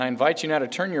I invite you now to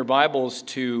turn your Bibles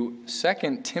to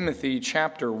 2 Timothy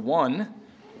chapter 1,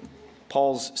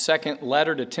 Paul's second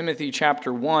letter to Timothy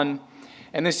chapter 1.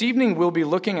 And this evening we'll be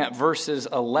looking at verses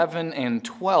 11 and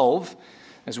 12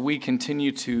 as we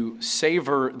continue to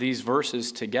savor these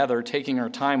verses together, taking our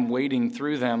time wading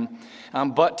through them.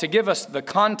 But to give us the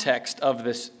context of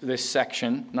this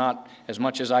section, not as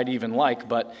much as I'd even like,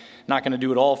 but not going to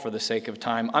do it all for the sake of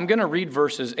time, I'm going to read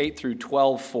verses 8 through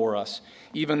 12 for us,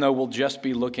 even though we'll just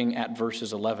be looking at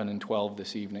verses 11 and 12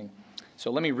 this evening.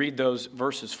 So let me read those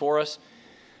verses for us,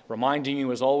 reminding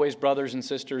you, as always, brothers and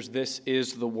sisters, this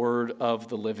is the word of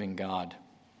the living God.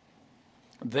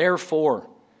 Therefore,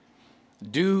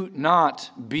 do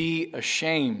not be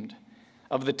ashamed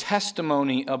of the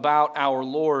testimony about our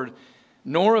Lord,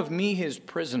 nor of me his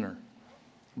prisoner,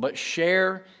 but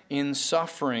share in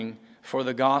suffering for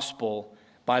the gospel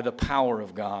by the power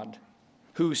of God,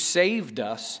 who saved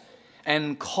us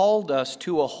and called us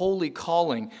to a holy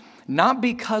calling, not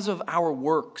because of our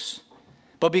works,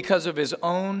 but because of his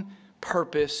own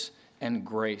purpose and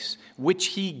grace, which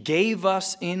he gave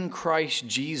us in Christ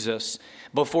Jesus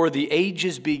before the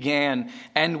ages began,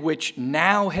 and which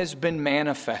now has been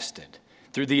manifested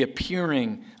through the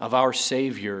appearing of our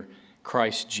Savior,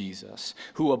 Christ Jesus,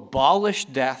 who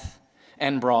abolished death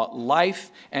and brought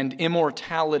life and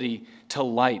immortality to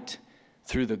light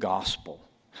through the gospel,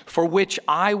 for which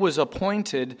I was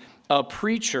appointed a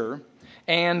preacher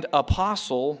and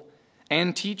apostle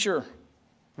and teacher,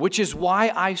 which is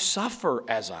why I suffer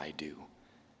as I do.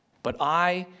 But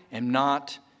I am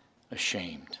not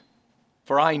ashamed,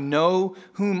 for I know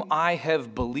whom I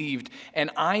have believed, and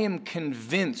I am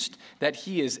convinced that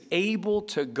he is able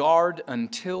to guard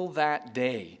until that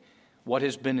day what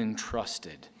has been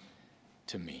entrusted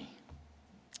to me.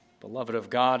 Beloved of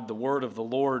God, the word of the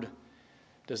Lord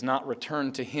does not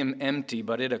return to him empty,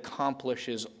 but it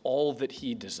accomplishes all that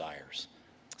he desires.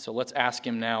 So let's ask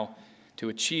him now to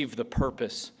achieve the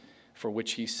purpose for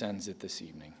which he sends it this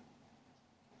evening.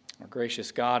 Our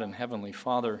gracious God and Heavenly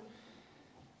Father,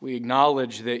 we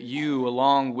acknowledge that you,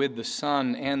 along with the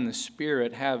Son and the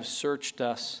Spirit, have searched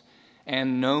us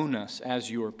and known us as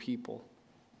your people.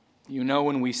 You know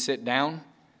when we sit down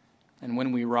and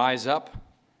when we rise up,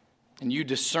 and you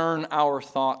discern our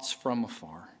thoughts from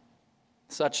afar.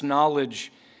 Such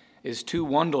knowledge is too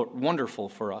wonderful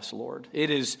for us, Lord. It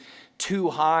is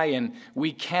too high, and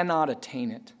we cannot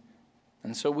attain it.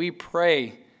 And so we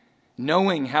pray,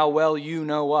 knowing how well you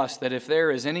know us, that if there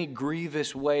is any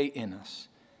grievous way in us,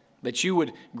 that you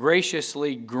would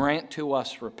graciously grant to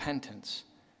us repentance,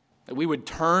 that we would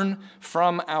turn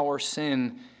from our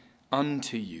sin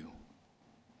unto you.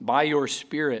 By your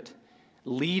Spirit,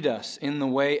 lead us in the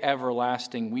way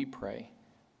everlasting, we pray,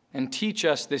 and teach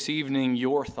us this evening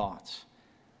your thoughts,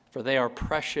 for they are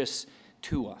precious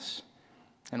to us,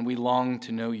 and we long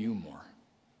to know you more.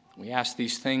 We ask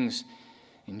these things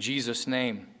in Jesus'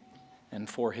 name and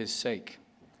for his sake.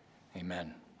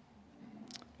 Amen.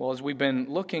 Well, as we've been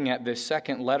looking at this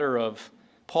second letter of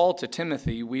Paul to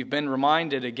Timothy, we've been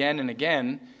reminded again and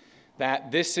again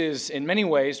that this is, in many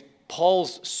ways,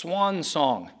 Paul's swan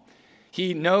song.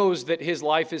 He knows that his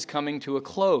life is coming to a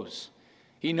close.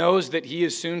 He knows that he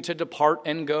is soon to depart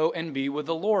and go and be with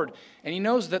the Lord. And he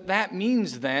knows that that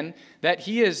means then that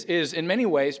he is in many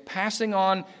ways passing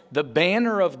on the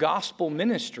banner of gospel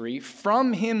ministry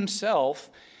from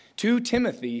himself to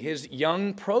Timothy, his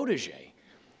young protege.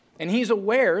 And he's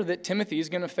aware that Timothy is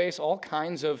going to face all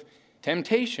kinds of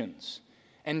temptations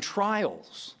and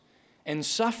trials and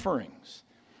sufferings.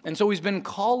 And so he's been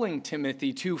calling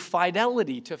Timothy to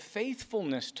fidelity, to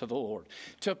faithfulness to the Lord,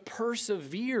 to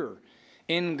persevere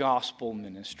in gospel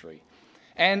ministry.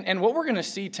 And what we're going to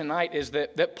see tonight is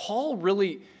that Paul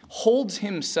really holds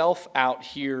himself out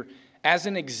here as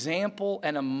an example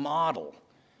and a model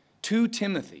to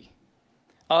Timothy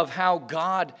of how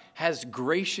God has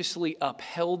graciously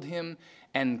upheld him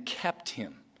and kept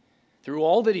him through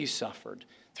all that he suffered,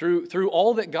 through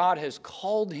all that God has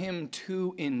called him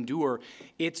to endure.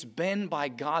 It's been by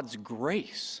God's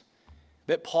grace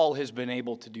that Paul has been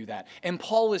able to do that. And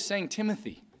Paul is saying,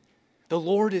 Timothy, the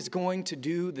Lord is going to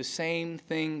do the same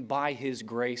thing by his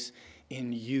grace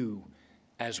in you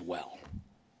as well,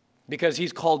 because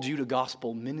he's called you to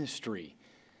gospel ministry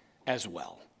as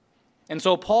well. And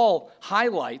so Paul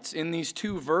highlights in these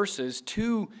two verses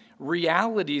two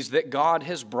realities that God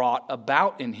has brought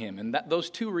about in him. And those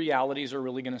two realities are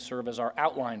really going to serve as our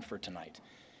outline for tonight.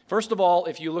 First of all,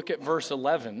 if you look at verse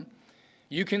 11,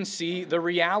 you can see the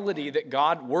reality that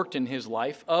God worked in his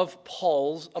life of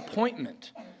Paul's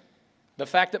appointment. The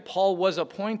fact that Paul was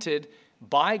appointed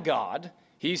by God,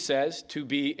 he says, to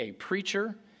be a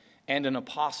preacher and an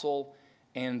apostle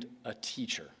and a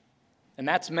teacher. And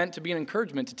that's meant to be an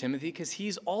encouragement to Timothy because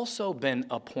he's also been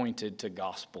appointed to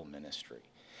gospel ministry.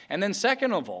 And then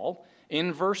second of all,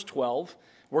 in verse 12,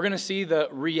 we're going to see the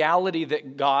reality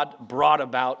that God brought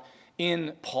about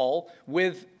in Paul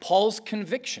with Paul's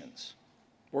convictions.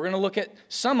 We're going to look at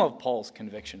some of Paul's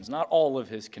convictions, not all of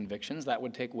his convictions. That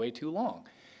would take way too long.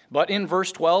 But in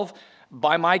verse 12,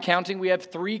 by my counting, we have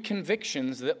 3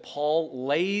 convictions that Paul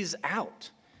lays out,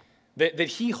 that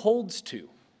he holds to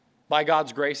by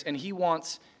God's grace, and he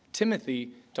wants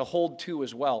Timothy to hold to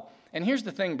as well. And here's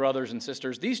the thing, brothers and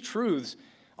sisters. These truths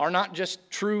are not just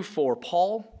true for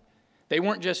Paul. They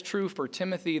weren't just true for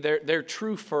Timothy. They're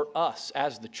true for us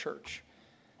as the church,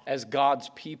 as God's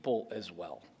people as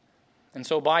well. And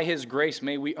so by his grace,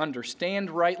 may we understand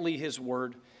rightly his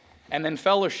word and then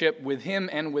fellowship with him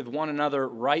and with one another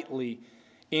rightly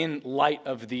in light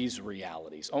of these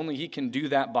realities. Only he can do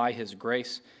that by his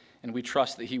grace. And we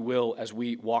trust that he will as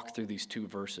we walk through these 2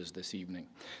 verses this evening.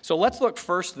 So let's look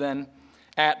first then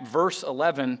at verse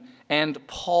 11 and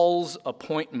Paul's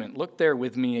appointment. Look there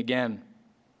with me again.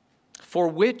 For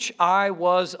which I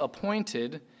was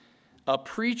appointed a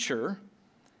preacher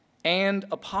and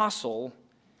apostle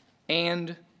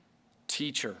and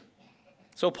teacher.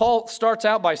 So Paul starts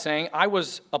out by saying, I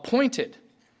was appointed.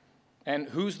 And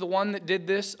who's the one that did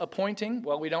this appointing?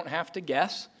 Well, we don't have to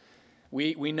guess.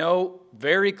 We know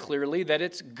very clearly that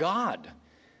it's God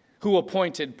who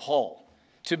appointed Paul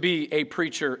to be a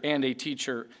preacher and a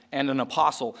teacher and an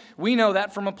apostle. We know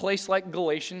that from a place like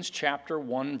Galatians chapter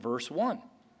 1, verse 1.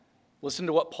 Listen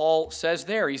to what Paul says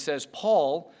there. He says,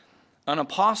 Paul, an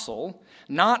apostle,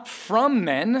 not from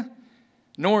men,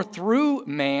 nor through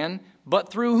man,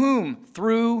 but through whom?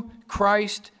 Through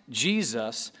Christ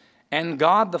Jesus and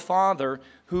God the Father,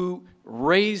 who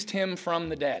raised him from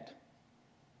the dead.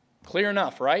 Clear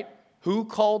enough, right? Who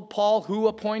called Paul? Who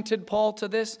appointed Paul to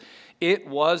this? It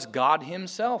was God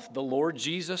himself, the Lord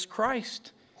Jesus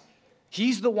Christ.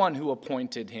 He's the one who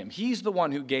appointed him. He's the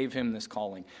one who gave him this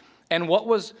calling. And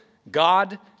what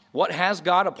has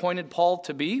God appointed Paul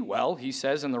to be? Well, he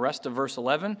says in the rest of verse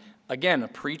 11, again, a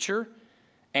preacher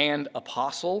and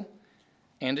apostle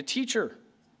and a teacher.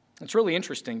 It's really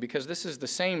interesting because this is the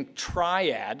same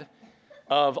triad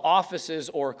of offices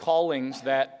or callings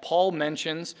that Paul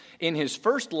mentions in his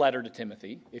first letter to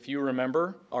Timothy, if you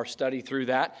remember our study through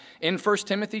that, in 1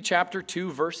 Timothy chapter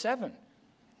 2, verse 7.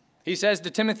 He says to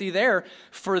Timothy there,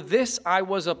 for this I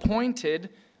was appointed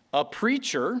a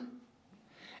preacher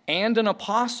and an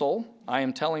apostle, I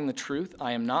am telling the truth,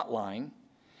 I am not lying,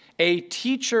 a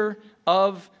teacher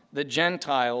of the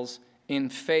Gentiles in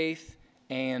faith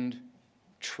and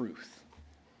truth.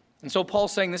 And so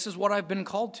Paul's saying, this is what I've been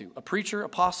called to, a preacher,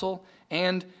 apostle,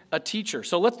 and a teacher.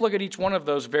 So let's look at each one of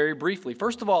those very briefly.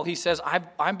 First of all, he says,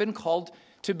 I've been called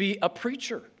to be a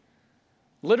preacher.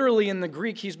 Literally in the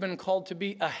Greek, he's been called to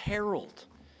be a herald,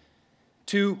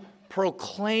 to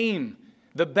proclaim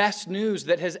the best news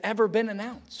that has ever been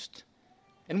announced.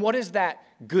 And what is that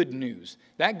good news?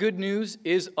 That good news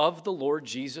is of the Lord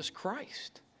Jesus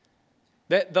Christ.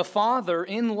 That the Father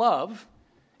in love,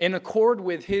 in accord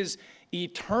with his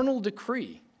eternal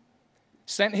decree,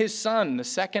 sent his Son, the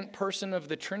second person of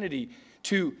the Trinity,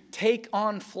 to take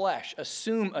on flesh,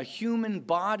 assume a human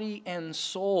body and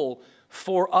soul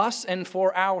for us and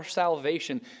for our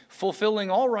salvation,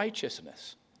 fulfilling all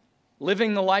righteousness,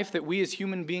 living the life that we as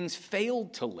human beings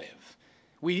failed to live.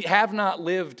 We have not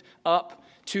lived up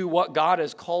to what God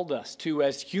has called us to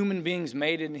as human beings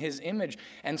made in his image,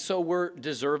 and so we're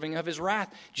deserving of his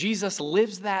wrath. Jesus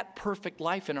lives that perfect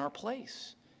life in our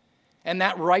place. And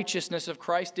that righteousness of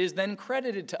Christ is then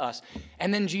credited to us.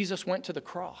 And then Jesus went to the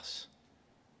cross.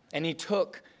 And he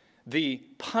took the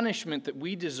punishment that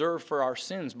we deserve for our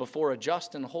sins before a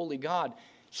just and holy God.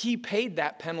 He paid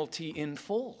that penalty in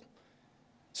full.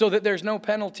 So that there's no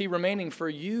penalty remaining for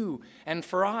you and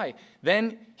for I.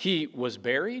 Then he was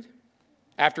buried.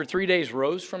 After 3 days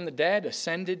rose from the dead,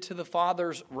 ascended to the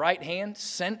Father's right hand,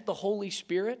 sent the Holy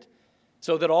Spirit,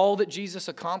 so that all that Jesus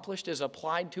accomplished is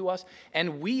applied to us.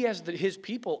 And we as his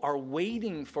people are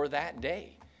waiting for that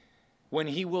day when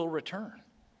he will return.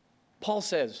 Paul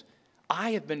says,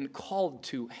 I have been called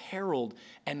to herald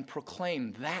and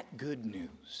proclaim that good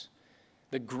news.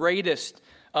 The greatest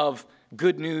of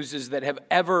good news that have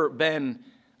ever been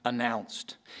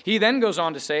announced. He then goes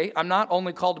on to say, I'm not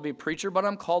only called to be a preacher, but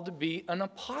I'm called to be an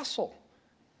apostle.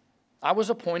 I was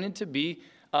appointed to be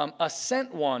a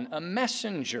sent one, a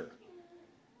messenger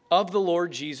of the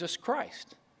Lord Jesus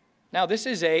Christ. Now, this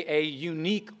is a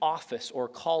unique office or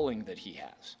calling that he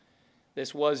has.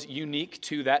 This was unique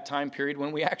to that time period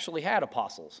when we actually had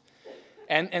apostles.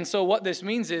 And so what this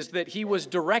means is that he was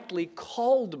directly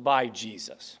called by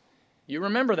Jesus. You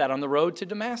remember that on the road to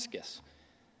Damascus.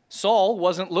 Saul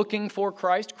wasn't looking for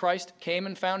Christ. Christ came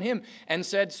and found him and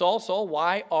said, Saul, Saul,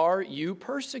 why are you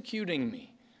persecuting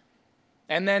me?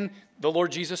 And then the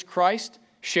Lord Jesus Christ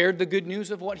shared the good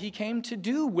news of what he came to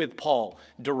do with Paul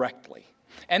directly.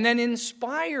 And then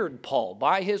inspired Paul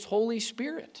by his Holy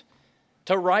Spirit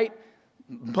to write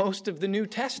most of the New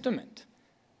Testament.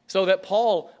 So that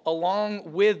Paul,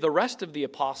 along with the rest of the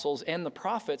apostles and the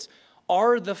prophets,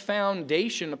 are the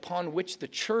foundation upon which the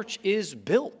church is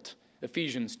built.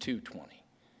 Ephesians 2:20.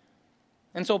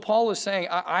 And so Paul is saying,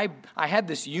 I had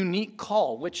this unique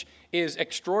call, which is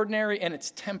extraordinary and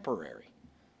it's temporary.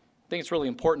 I think it's really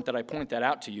important that I point that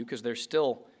out to you because there's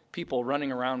still people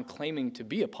running around claiming to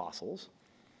be apostles.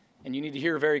 And you need to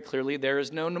hear very clearly there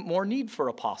is no more need for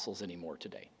apostles anymore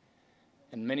today.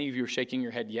 And many of you are shaking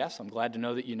your head, yes, I'm glad to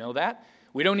know that you know that.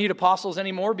 We don't need apostles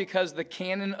anymore because the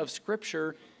canon of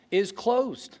Scripture is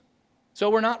closed. So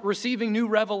we're not receiving new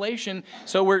revelation,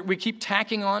 so we keep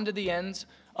tacking on to the ends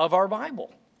of our Bible.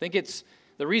 I think it's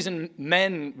the reason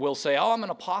men will say, oh, I'm an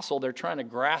apostle. They're trying to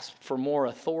grasp for more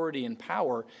authority and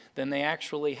power than they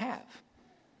actually have.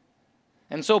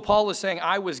 And so Paul is saying,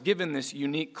 I was given this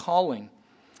unique calling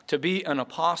to be an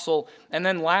apostle. And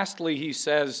then lastly, he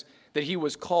says that he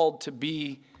was called to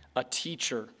be a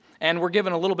teacher. And we're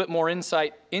given a little bit more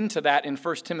insight into that in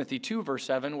 1 Timothy 2, verse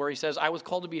 7, where he says, I was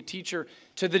called to be a teacher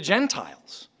to the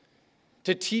Gentiles,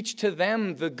 to teach to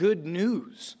them the good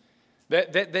news,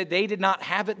 that they did not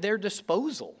have at their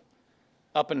disposal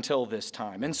up until this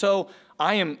time. And so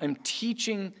I am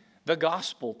teaching the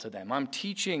gospel to them. I'm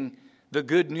teaching the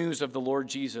good news of the Lord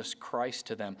Jesus Christ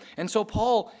to them. And so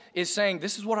Paul is saying,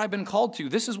 this is what I've been called to.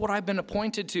 This is what I've been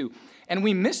appointed to. And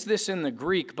we miss this in the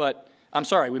Greek, but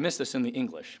we missed this in the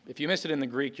English. If you missed it in the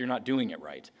Greek, you're not doing it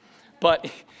right. But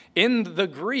in the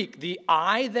Greek, the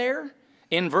I there,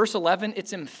 in verse 11,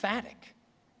 it's emphatic.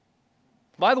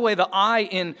 By the way, the I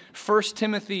in 1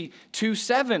 Timothy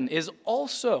 2:7 is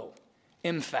also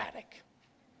emphatic.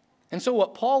 And so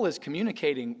what Paul is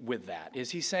communicating with that is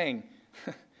he's saying,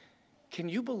 can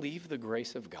you believe the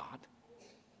grace of God?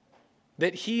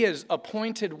 That he has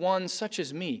appointed one such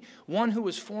as me, one who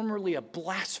was formerly a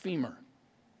blasphemer,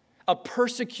 a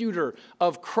persecutor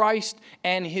of Christ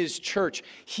and his church.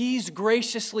 He's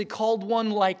graciously called one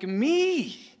like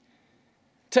me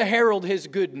to herald his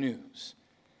good news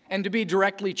and to be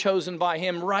directly chosen by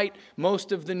him, write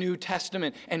most of the New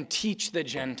Testament and teach the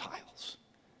Gentiles.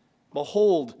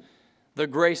 Behold the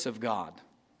grace of God.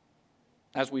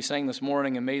 As we sang this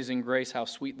morning, Amazing Grace, how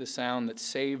sweet the sound that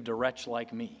saved a wretch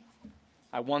like me.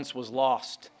 I once was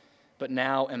lost, but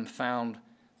now am found,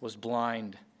 was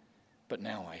blind, but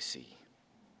now I see.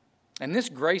 And this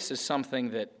grace is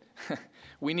something that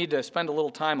we need to spend a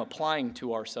little time applying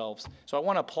to ourselves. So I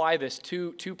want to apply this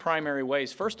two primary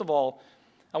ways. First of all,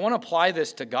 I want to apply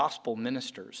this to gospel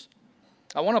ministers.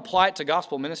 I want to apply it to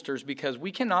gospel ministers because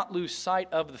we cannot lose sight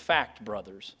of the fact,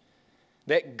 brothers,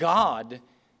 that God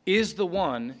is the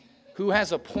one who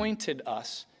has appointed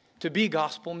us to be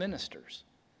gospel ministers.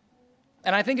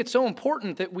 And I think it's so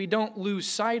important that we don't lose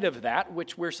sight of that,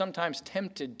 which we're sometimes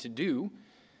tempted to do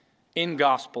in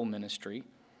gospel ministry.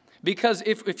 Because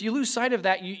if you lose sight of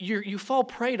that, you fall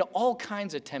prey to all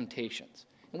kinds of temptations.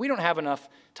 And we don't have enough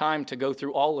time to go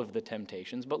through all of the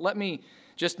temptations, but let me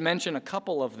just mention a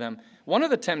couple of them. One of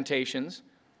the temptations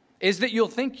is that you'll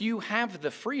think you have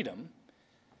the freedom,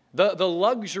 the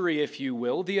luxury, if you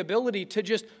will, the ability to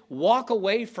just walk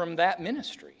away from that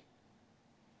ministry.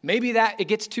 Maybe that it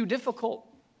gets too difficult.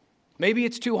 Maybe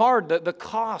it's too hard. The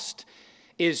cost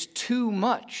is too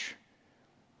much.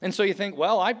 And so you think,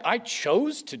 well, I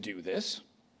chose to do this,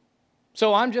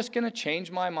 so I'm just going to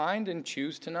change my mind and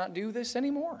choose to not do this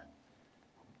anymore.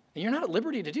 And you're not at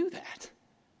liberty to do that.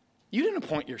 You didn't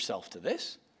appoint yourself to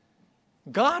this.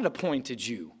 God appointed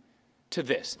you to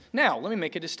this. Now, let me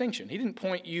make a distinction. He didn't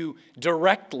point you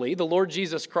directly. The Lord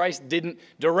Jesus Christ didn't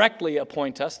directly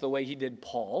appoint us the way he did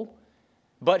Paul,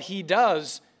 but he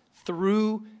does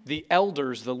through the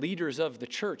elders, the leaders of the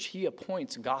church. He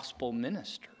appoints gospel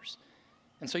ministers.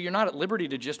 And so you're not at liberty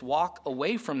to just walk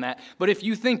away from that. But if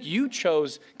you think you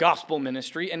chose gospel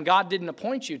ministry and God didn't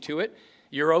appoint you to it,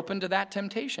 you're open to that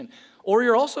temptation. Or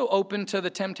you're also open to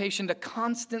the temptation to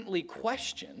constantly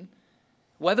question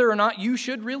whether or not you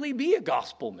should really be a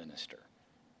gospel minister.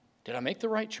 Did I make the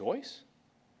right choice?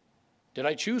 Did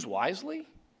I choose wisely?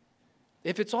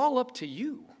 If it's all up to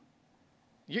you,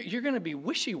 you're going to be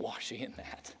wishy-washy in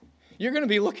that. You're going to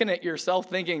be looking at yourself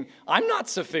thinking, I'm not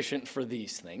sufficient for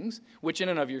these things, which in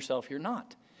and of yourself you're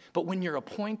not. But when you're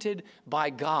appointed by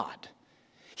God,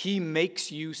 He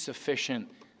makes you sufficient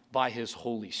by His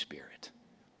Holy Spirit.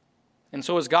 And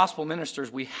so as gospel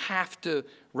ministers, we have to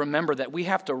remember that. We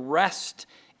have to rest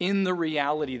in the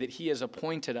reality that He has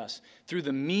appointed us through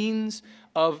the means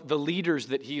of the leaders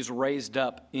that He's raised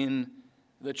up in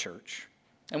the church.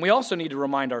 And we also need to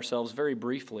remind ourselves very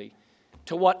briefly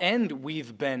to what end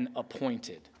we've been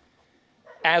appointed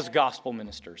as gospel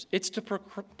ministers. It's to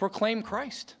proclaim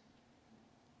Christ.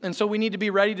 And so we need to be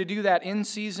ready to do that in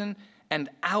season and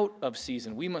out of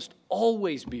season. We must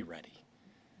always be ready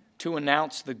to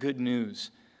announce the good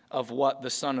news of what the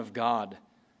Son of God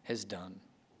has done.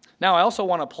 Now, I also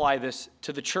want to apply this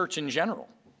to the church in general,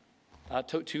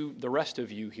 to the rest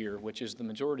of you here, which is the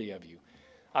majority of you.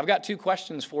 I've got two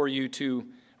questions for you to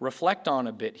reflect on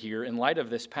a bit here in light of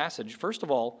this passage. First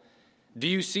of all, do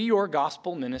you see your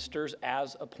gospel ministers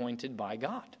as appointed by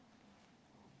God?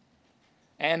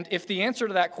 And if the answer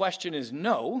to that question is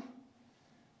no,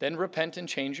 then repent and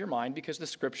change your mind, because the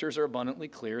Scriptures are abundantly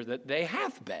clear that they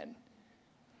have been.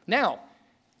 Now,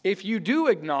 if you do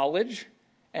acknowledge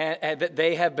that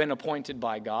they have been appointed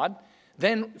by God,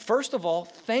 then first of all,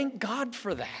 thank God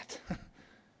for that.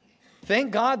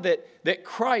 Thank God that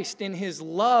Christ, in His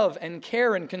love and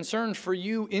care and concern for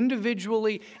you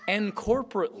individually and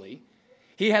corporately,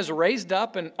 He has raised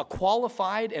up and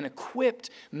qualified and equipped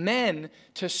men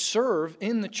to serve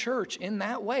in the church in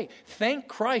that way. Thank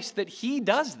Christ that He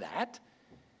does that,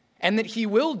 and that He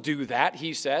will do that,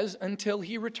 He says, until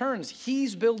He returns.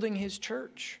 He's building His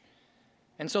church.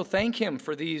 And so thank Him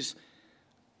for these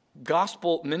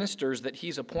gospel ministers that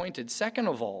He's appointed. Second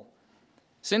of all,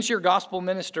 since your gospel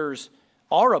ministers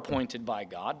are appointed by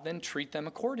God, then treat them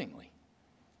accordingly.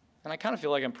 And I kind of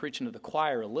feel like I'm preaching to the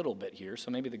choir a little bit here,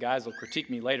 so maybe the guys will critique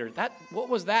me later. What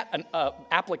was that an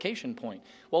application point?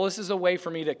 Well, this is a way for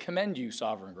me to commend you,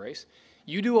 Sovereign Grace.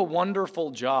 You do a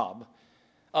wonderful job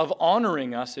of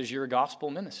honoring us as your gospel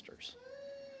ministers.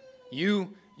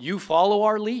 You follow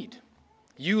our lead.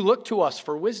 You look to us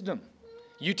for wisdom.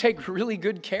 You take really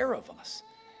good care of us.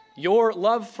 Your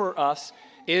love for us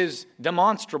is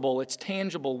demonstrable. It's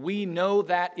tangible. We know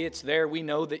that it's there. We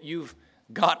know that you've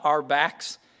got our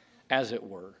backs, as it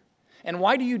were. And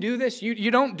why do you do this?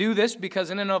 You don't do this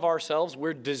because in and of ourselves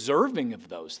we're deserving of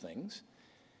those things.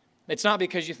 It's not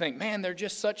because you think, man, they're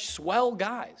just such swell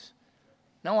guys.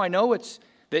 No, I know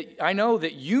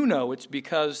that you know it's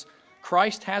because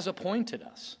Christ has appointed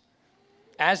us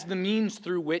as the means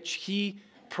through which He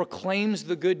proclaims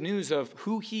the good news of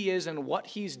who He is and what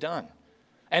He's done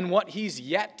and what He's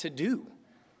yet to do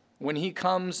when He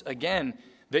comes again,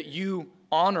 that you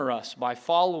honor us by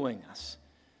following us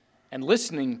and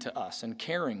listening to us and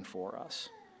caring for us.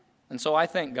 And so I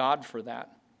thank God for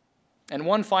that. And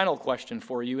one final question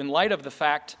for you. In light of the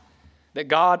fact that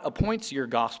God appoints your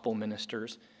gospel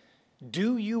ministers,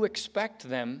 do you expect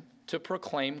them to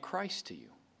proclaim Christ to you?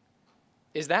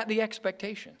 Is that the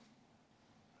expectation?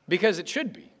 Because it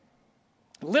should be.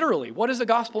 Literally, what is a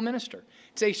gospel minister?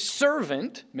 It's a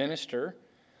servant minister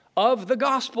of the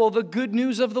gospel, the good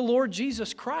news of the Lord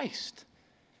Jesus Christ.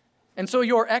 And so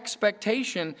your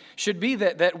expectation should be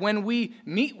that when we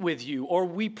meet with you or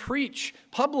we preach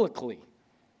publicly,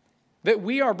 that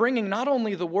we are bringing not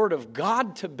only the word of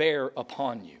God to bear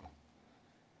upon you,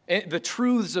 the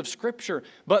truths of Scripture,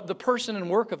 but the person and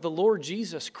work of the Lord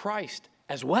Jesus Christ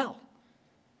as well,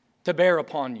 to bear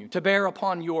upon you, to bear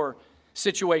upon your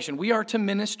situation. We are to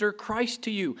minister Christ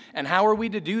to you. And how are we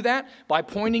to do that? By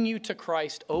pointing you to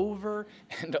Christ over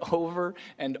and over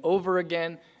and over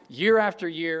again, year after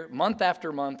year, month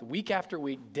after month, week after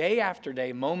week, day after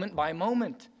day, moment by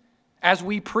moment, as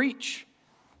we preach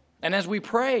and as we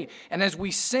pray and as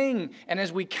we sing and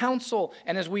as we counsel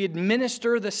and as we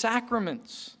administer the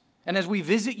sacraments and as we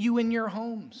visit you in your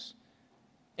homes.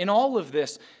 In all of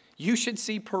this, you should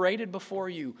see paraded before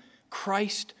you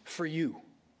Christ for you.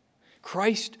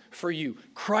 Christ for you.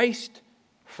 Christ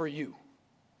for you.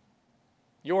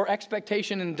 Your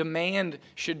expectation and demand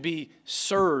should be,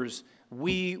 sirs,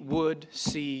 we would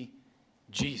see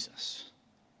Jesus.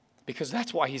 Because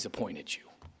that's why He's appointed you.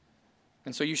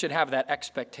 And so you should have that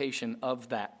expectation of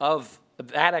that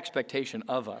expectation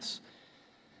of us.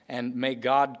 And may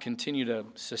God continue to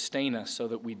sustain us so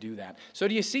that we do that. So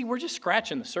do you see, we're just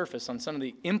scratching the surface on some of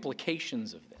the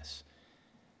implications of this.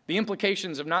 The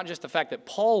implications of not just the fact that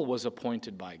Paul was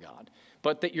appointed by God,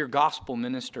 but that your gospel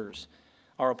ministers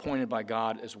are appointed by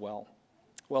God as well.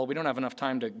 Well, we don't have enough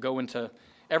time to go into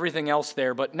everything else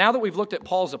there, but now that we've looked at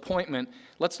Paul's appointment,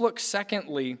 let's look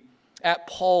secondly at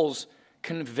Paul's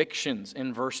convictions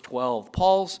in verse 12.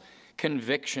 Paul's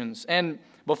convictions. And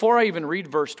before I even read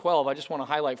verse 12, I just want to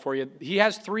highlight for you, he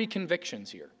has three convictions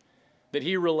here that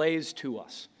he relays to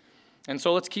us. And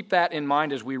so let's keep that in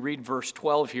mind as we read verse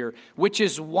 12 here, which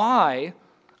is why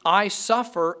I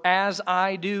suffer as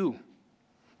I do.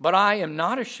 But I am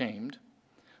not ashamed,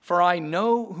 for I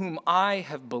know whom I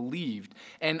have believed,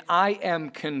 and I am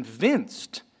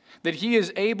convinced that he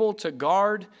is able to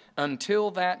guard until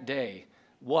that day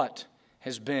what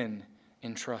has been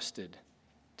entrusted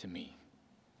to me.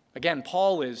 Again,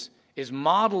 Paul is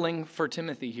modeling for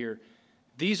Timothy here.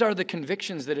 These are the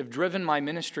convictions that have driven my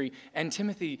ministry, and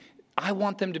Timothy, I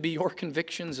want them to be your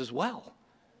convictions as well.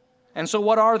 And so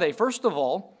what are they? First of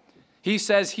all, he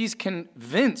says he's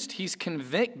convinced, he's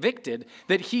convicted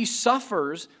that he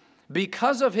suffers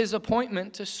because of his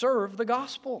appointment to serve the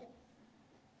gospel.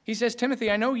 He says,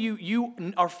 Timothy, I know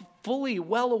you are fully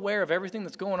well aware of everything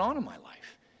that's going on in my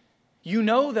life. You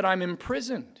know that I'm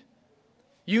imprisoned.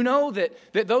 You know that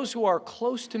those who are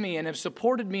close to me and have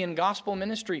supported me in gospel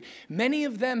ministry, many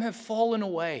of them have fallen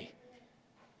away.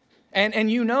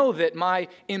 And you know that my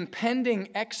impending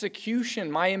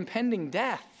execution, my impending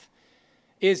death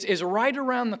is right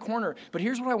around the corner. But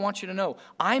here's what I want you to know.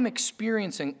 I'm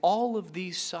experiencing all of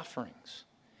these sufferings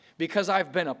because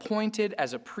I've been appointed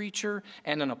as a preacher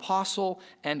and an apostle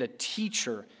and a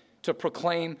teacher to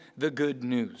proclaim the good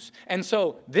news. And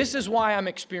so this is why I'm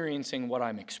experiencing what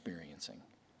I'm experiencing.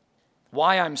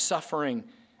 Why I'm suffering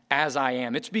as I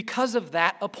am. It's because of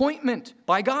that appointment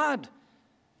by God.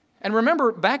 And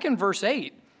remember, back in verse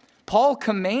 8, Paul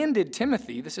commanded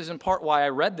Timothy, this is in part why I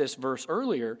read this verse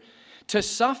earlier, to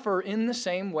suffer in the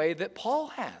same way that Paul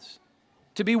has.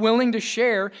 To be willing to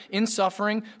share in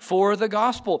suffering for the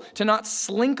gospel. To not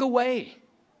slink away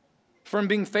from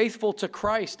being faithful to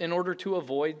Christ in order to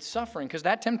avoid suffering. Because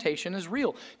that temptation is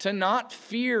real. To not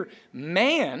fear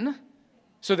man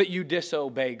so that you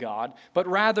disobey God, but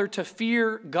rather to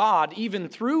fear God even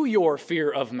through your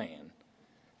fear of man,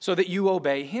 so that you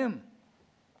obey him.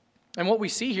 And what we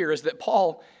see here is that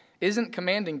Paul isn't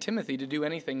commanding Timothy to do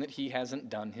anything that he hasn't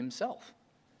done himself.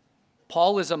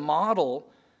 Paul is a model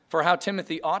for how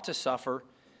Timothy ought to suffer,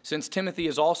 since Timothy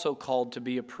is also called to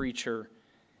be a preacher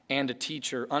and a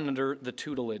teacher under the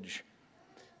tutelage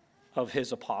of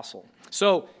his apostle.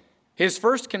 So his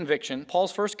first conviction,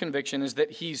 Paul's first conviction, is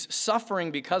that he's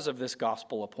suffering because of this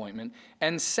gospel appointment.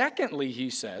 And secondly, he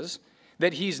says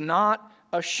that he's not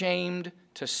ashamed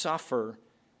to suffer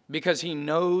because he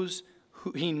knows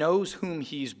whom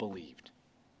he's believed.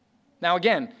 Now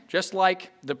again, just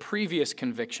like the previous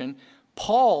conviction,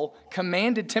 Paul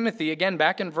commanded Timothy, again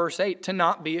back in verse 8, to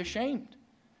not be ashamed.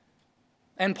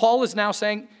 And Paul is now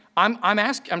saying, I'm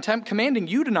commanding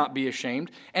you to not be ashamed.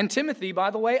 And Timothy,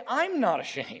 by the way, I'm not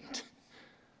ashamed.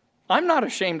 I'm not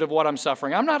ashamed of what I'm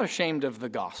suffering. I'm not ashamed of the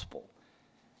gospel.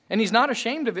 And he's not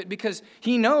ashamed of it because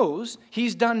he knows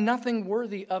he's done nothing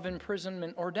worthy of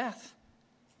imprisonment or death.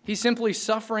 He's simply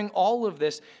suffering all of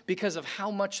this because of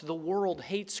how much the world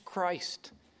hates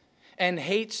Christ and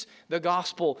hates the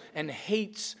gospel and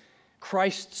hates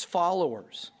Christ's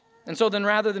followers. And so then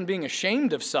rather than being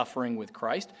ashamed of suffering with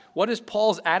Christ, what is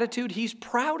Paul's attitude? He's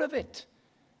proud of it.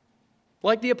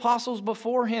 Like the apostles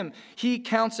before him, he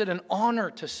counts it an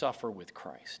honor to suffer with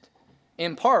Christ.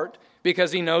 In part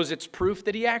because he knows it's proof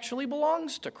that he actually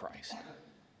belongs to Christ.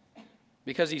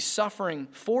 Because he's suffering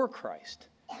for Christ,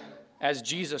 as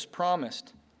Jesus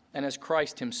promised and as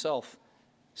Christ himself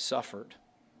suffered.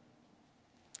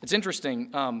 It's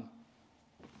interesting.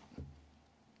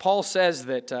 Paul says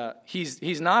that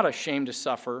he's not ashamed to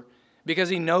suffer because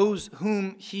he knows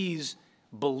whom he's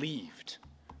believed.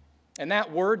 And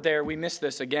that word there, we miss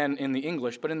this again in the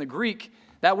English, but in the Greek,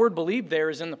 that word believed there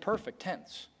is in the perfect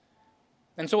tense.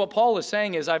 And so what Paul is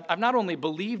saying is, I've not only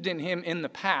believed in him in the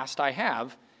past, I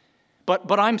have,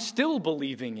 but I'm still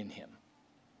believing in him.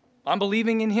 I'm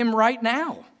believing in him right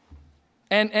now.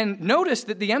 And notice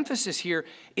that the emphasis here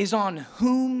is on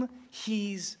whom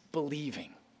he's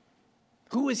believing.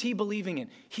 Who is he believing in?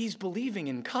 He's believing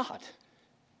in God.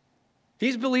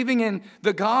 He's believing in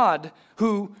the God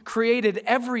who created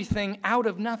everything out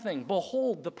of nothing.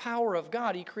 Behold, the power of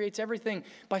God. He creates everything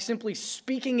by simply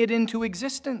speaking it into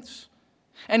existence.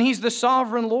 And he's the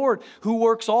sovereign Lord who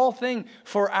works all things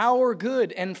for our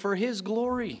good and for his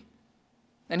glory.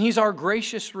 And he's our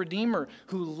gracious Redeemer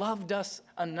who loved us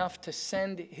enough to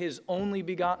send his only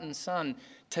begotten Son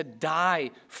to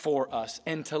die for us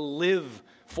and to live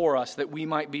for us that we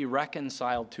might be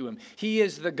reconciled to him. He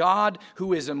is the God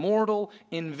who is immortal,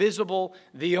 invisible,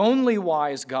 the only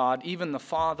wise God, even the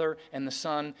Father and the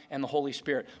Son and the Holy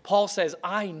Spirit. Paul says,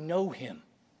 I know him.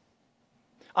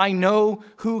 I know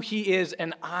who he is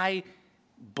and I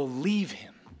believe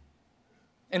him.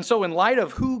 And so in light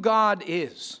of who God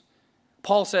is,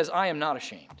 Paul says, I am not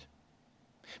ashamed.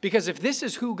 Because if this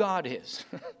is who God is,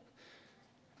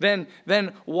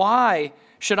 then why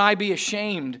should I be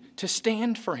ashamed to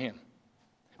stand for him?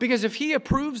 Because if he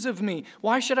approves of me,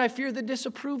 why should I fear the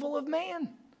disapproval of man?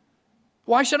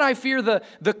 Why should I fear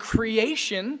the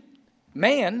creation,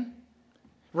 man,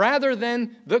 rather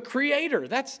than the Creator?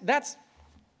 That's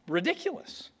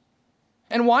ridiculous.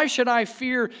 And why should I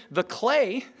fear the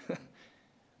clay,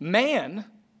 man,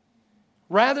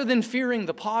 rather than fearing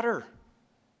the potter,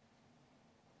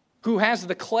 who has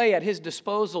the clay at his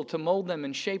disposal to mold them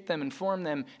and shape them and form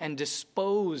them and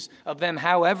dispose of them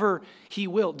however he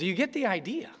will? Do you get the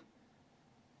idea?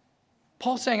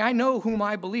 Paul's saying, I know whom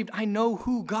I believed. I know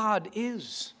who God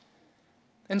is.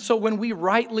 And so when we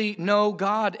rightly know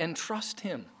God and trust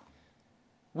him,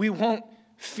 we won't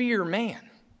fear man.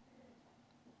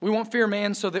 We won't fear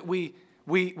man so that we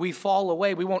fall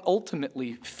away. We won't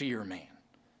ultimately fear man.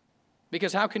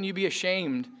 Because how can you be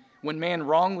ashamed when man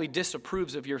wrongly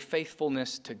disapproves of your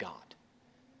faithfulness to God?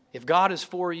 If God is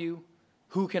for you,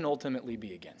 who can ultimately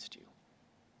be against you?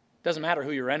 It doesn't matter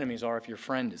who your enemies are if your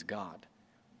friend is God.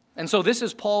 And so this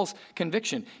is Paul's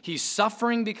conviction. He's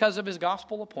suffering because of his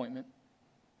gospel appointment.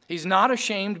 He's not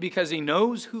ashamed because he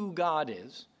knows who God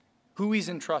is, who he's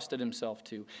entrusted himself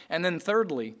to. And then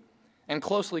thirdly, and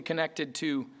closely connected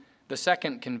to the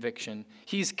second conviction,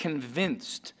 he's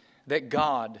convinced that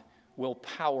God will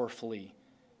powerfully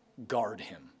guard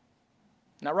him.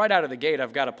 Now, right out of the gate,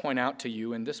 I've got to point out to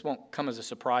you, and this won't come as a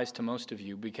surprise to most of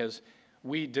you, because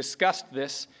we discussed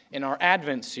this in our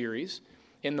Advent series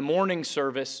in the morning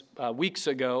service weeks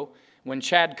ago when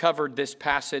Chad covered this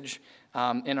passage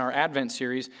in our Advent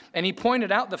series. And he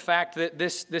pointed out the fact that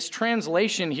this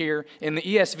translation here in the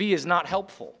ESV is not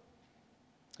helpful.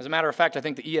 As a matter of fact, I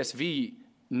think the ESV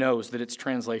knows that its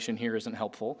translation here isn't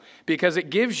helpful because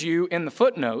it gives you in the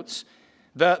footnotes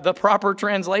the proper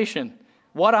translation.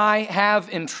 What I have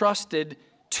entrusted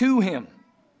to him.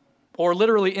 Or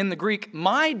literally in the Greek,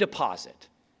 my deposit.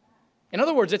 In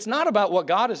other words, it's not about what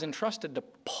God has entrusted to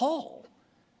Paul.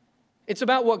 It's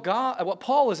about what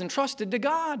Paul has entrusted to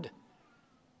God.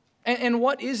 And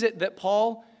what is it that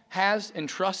Paul has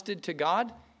entrusted to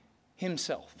God?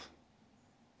 Himself.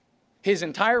 His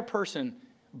entire person,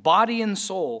 body and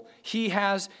soul, he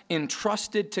has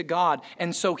entrusted to God.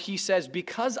 And so he says,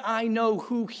 because I know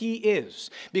who he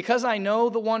is, because I know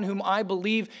the one whom I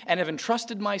believe and have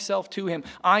entrusted myself to him,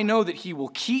 I know that he will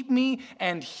keep me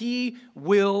and he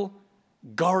will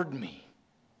guard me.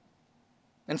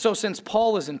 And so since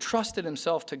Paul has entrusted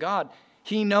himself to God,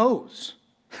 he knows.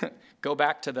 Go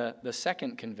back to the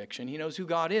second conviction. He knows who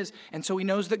God is, and so he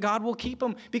knows that God will keep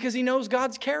him because he knows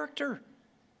God's character.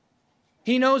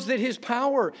 He knows that his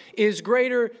power is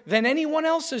greater than anyone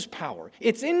else's power.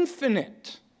 It's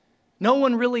infinite. No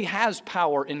one really has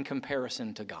power in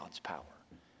comparison to God's power.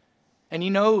 And he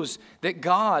knows that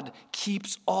God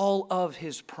keeps all of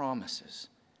his promises.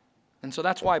 And so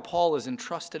that's why Paul has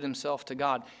entrusted himself to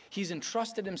God. He's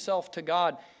entrusted himself to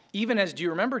God even as, do you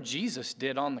remember Jesus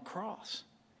did on the cross?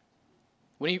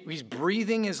 When he's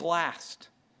breathing his last.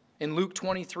 In Luke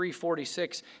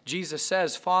 23:46, Jesus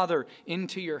says, Father,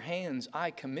 into your hands I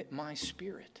commit my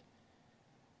spirit.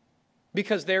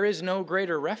 Because there is no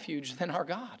greater refuge than our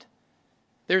God.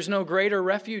 There's no greater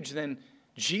refuge than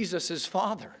Jesus'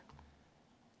 Father.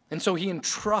 And so he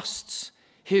entrusts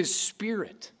his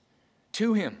spirit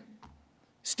to him.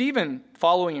 Stephen,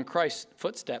 following in Christ's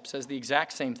footsteps, says the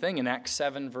exact same thing in Acts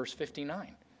 7, verse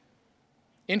 59.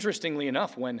 Interestingly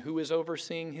enough, who is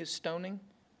overseeing his stoning?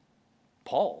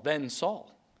 Paul, then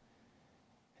Saul.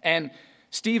 And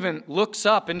Stephen looks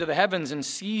up into the heavens and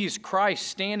sees Christ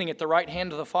standing at the right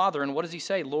hand of the Father. And what does he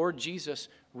say? Lord Jesus,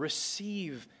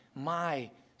 receive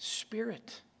my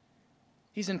spirit.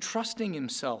 He's entrusting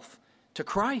himself to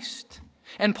Christ.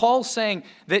 And Paul's saying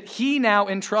that he now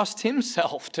entrusts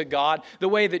himself to God the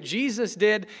way that Jesus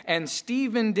did and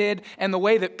Stephen did and the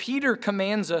way that Peter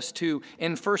commands us to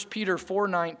in 1 Peter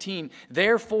 4:19.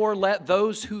 Therefore, let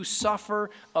those who suffer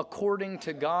according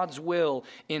to God's will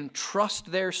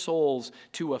entrust their souls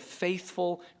to a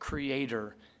faithful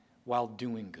Creator while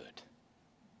doing good.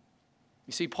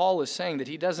 You see, Paul is saying that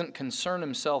he doesn't concern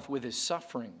himself with his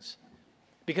sufferings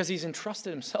because he's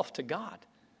entrusted himself to God.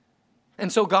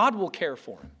 And so God will care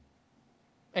for him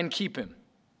and keep him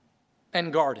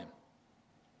and guard him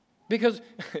because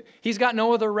he's got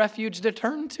no other refuge to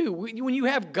turn to. When you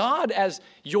have God as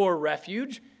your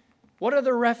refuge, what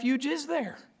other refuge is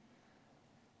there?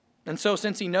 And so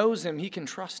since he knows him, he can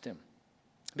trust him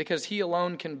because he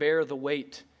alone can bear the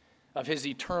weight of his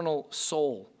eternal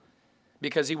soul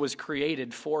because he was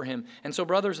created for him. And so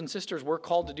brothers and sisters, we're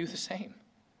called to do the same.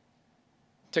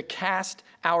 To cast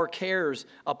our cares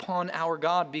upon our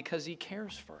God because he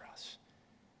cares for us.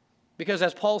 Because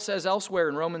as Paul says elsewhere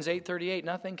in Romans 8:38,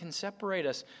 nothing can separate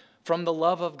us from the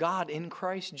love of God in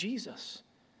Christ Jesus.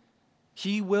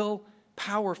 He will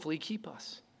powerfully keep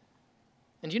us.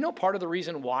 And you know part of the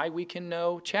reason why we can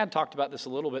know, Chad talked about this a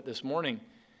little bit this morning,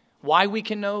 why we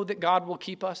can know that God will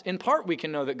keep us? In part, we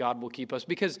can know that God will keep us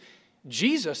because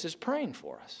Jesus is praying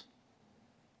for us.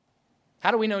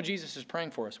 How do we know Jesus is praying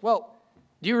for us? Well,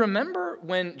 do you remember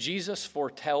when Jesus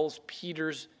foretells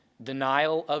Peter's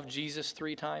denial of Jesus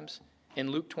 3 times in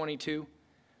Luke 22?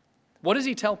 What does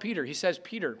he tell Peter? He says,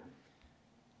 Peter,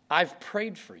 I've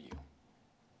prayed for you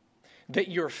that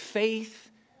your faith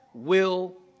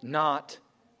will not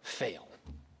fail.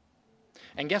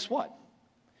 And guess what?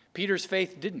 Peter's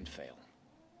faith didn't fail.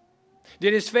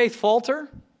 Did his faith falter?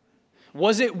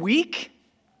 Was it weak?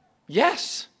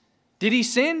 Yes. Did he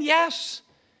sin? Yes.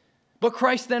 But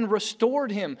Christ then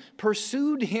restored him,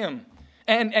 pursued him,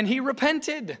 and he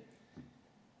repented.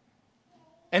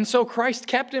 And so Christ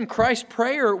kept him. Christ's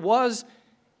prayer was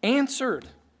answered.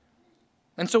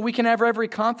 And so we can have every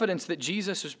confidence that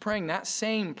Jesus is praying that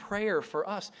same prayer for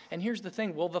us. And here's the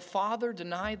thing. Will the Father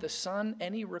deny the Son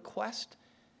any request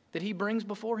that he brings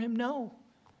before him? No.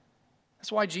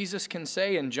 That's why Jesus can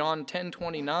say in John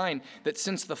 10:29 that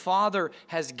since the Father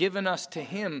has given us to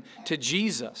him, to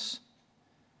Jesus,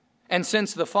 and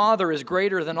since the Father is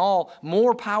greater than all,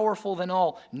 more powerful than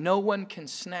all, no one can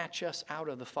snatch us out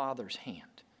of the Father's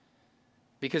hand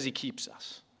because he keeps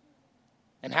us.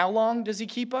 And how long does he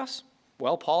keep us?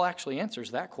 Well, Paul actually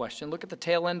answers that question. Look at the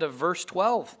tail end of verse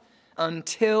 12.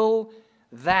 Until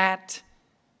that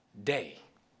day.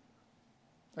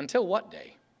 Until what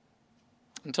day?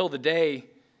 Until the day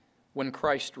when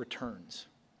Christ returns.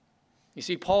 You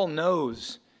see, Paul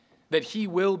knows that he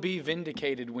will be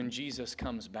vindicated when Jesus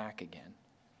comes back again.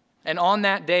 And on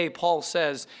that day, Paul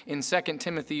says in 2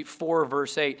 Timothy 4,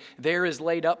 verse 8, there is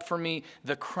laid up for me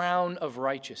the crown of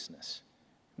righteousness,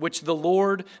 which the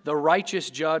Lord, the righteous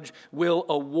judge, will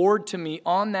award to me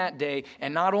on that day,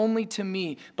 and not only to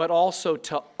me, but also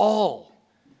to all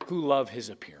who love his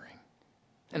appearing.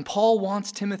 And Paul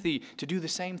wants Timothy to do the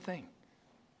same thing.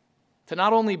 To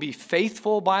not only be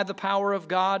faithful by the power of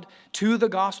God to the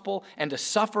gospel and to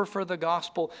suffer for the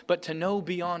gospel, but to know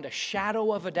beyond a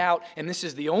shadow of a doubt, and this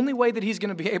is the only way that he's going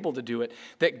to be able to do it,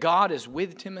 that God is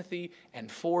with Timothy and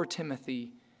for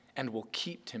Timothy and will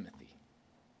keep Timothy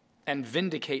and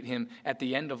vindicate him at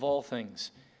the end of all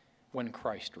things when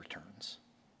Christ returns.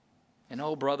 And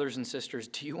oh, brothers and sisters,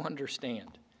 do you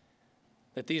understand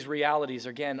that these realities,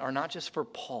 again, are not just for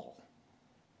Paul,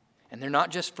 and they're not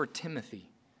just for Timothy,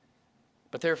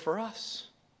 but they're for us.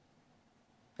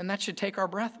 And that should take our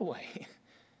breath away.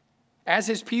 As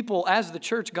his people, as the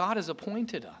church, God has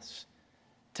appointed us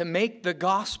to make the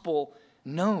gospel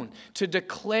known, to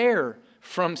declare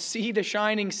from sea to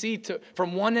shining sea,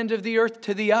 from one end of the earth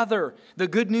to the other, the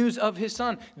good news of his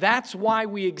Son. That's why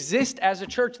we exist as a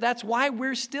church. That's why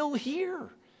we're still here.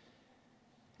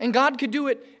 And God could do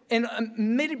it in a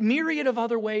myriad of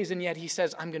other ways, and yet he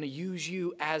says, I'm going to use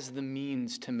you as the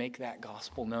means to make that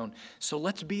gospel known. So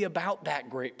let's be about that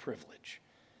great privilege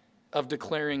of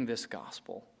declaring this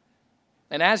gospel.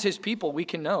 And as his people, we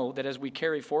can know that as we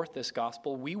carry forth this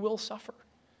gospel, we will suffer.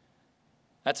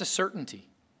 That's a certainty.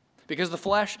 Because the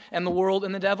flesh and the world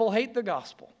and the devil hate the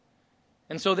gospel.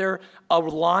 And so they're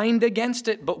aligned against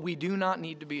it, but we do not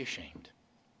need to be ashamed.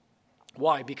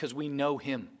 Why? Because we know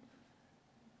him.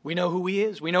 We know who he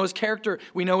is. We know his character.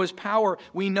 We know his power.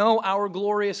 We know our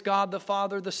glorious God, the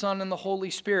Father, the Son, and the Holy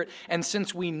Spirit. And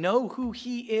since we know who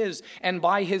he is, and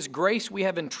by his grace we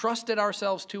have entrusted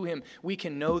ourselves to him, we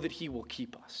can know that he will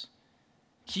keep us.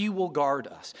 He will guard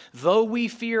us. Though we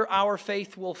fear our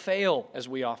faith will fail, as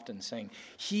we often sing,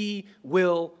 he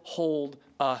will hold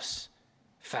us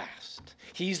fast.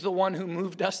 He's the one who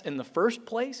moved us in the first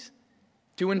place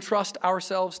to entrust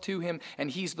ourselves to him, and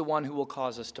he's the one who will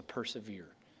cause us to persevere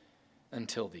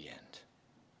until the end.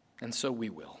 And so we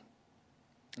will.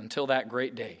 Until that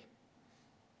great day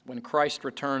when Christ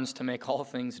returns to make all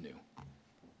things new.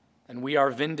 And we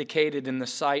are vindicated in the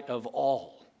sight of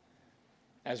all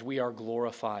as we are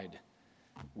glorified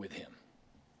with him.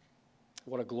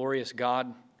 What a glorious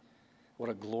God. What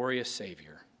a glorious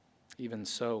Savior. Even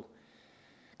so,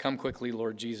 come quickly,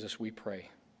 Lord Jesus, we pray.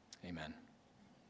 Amen.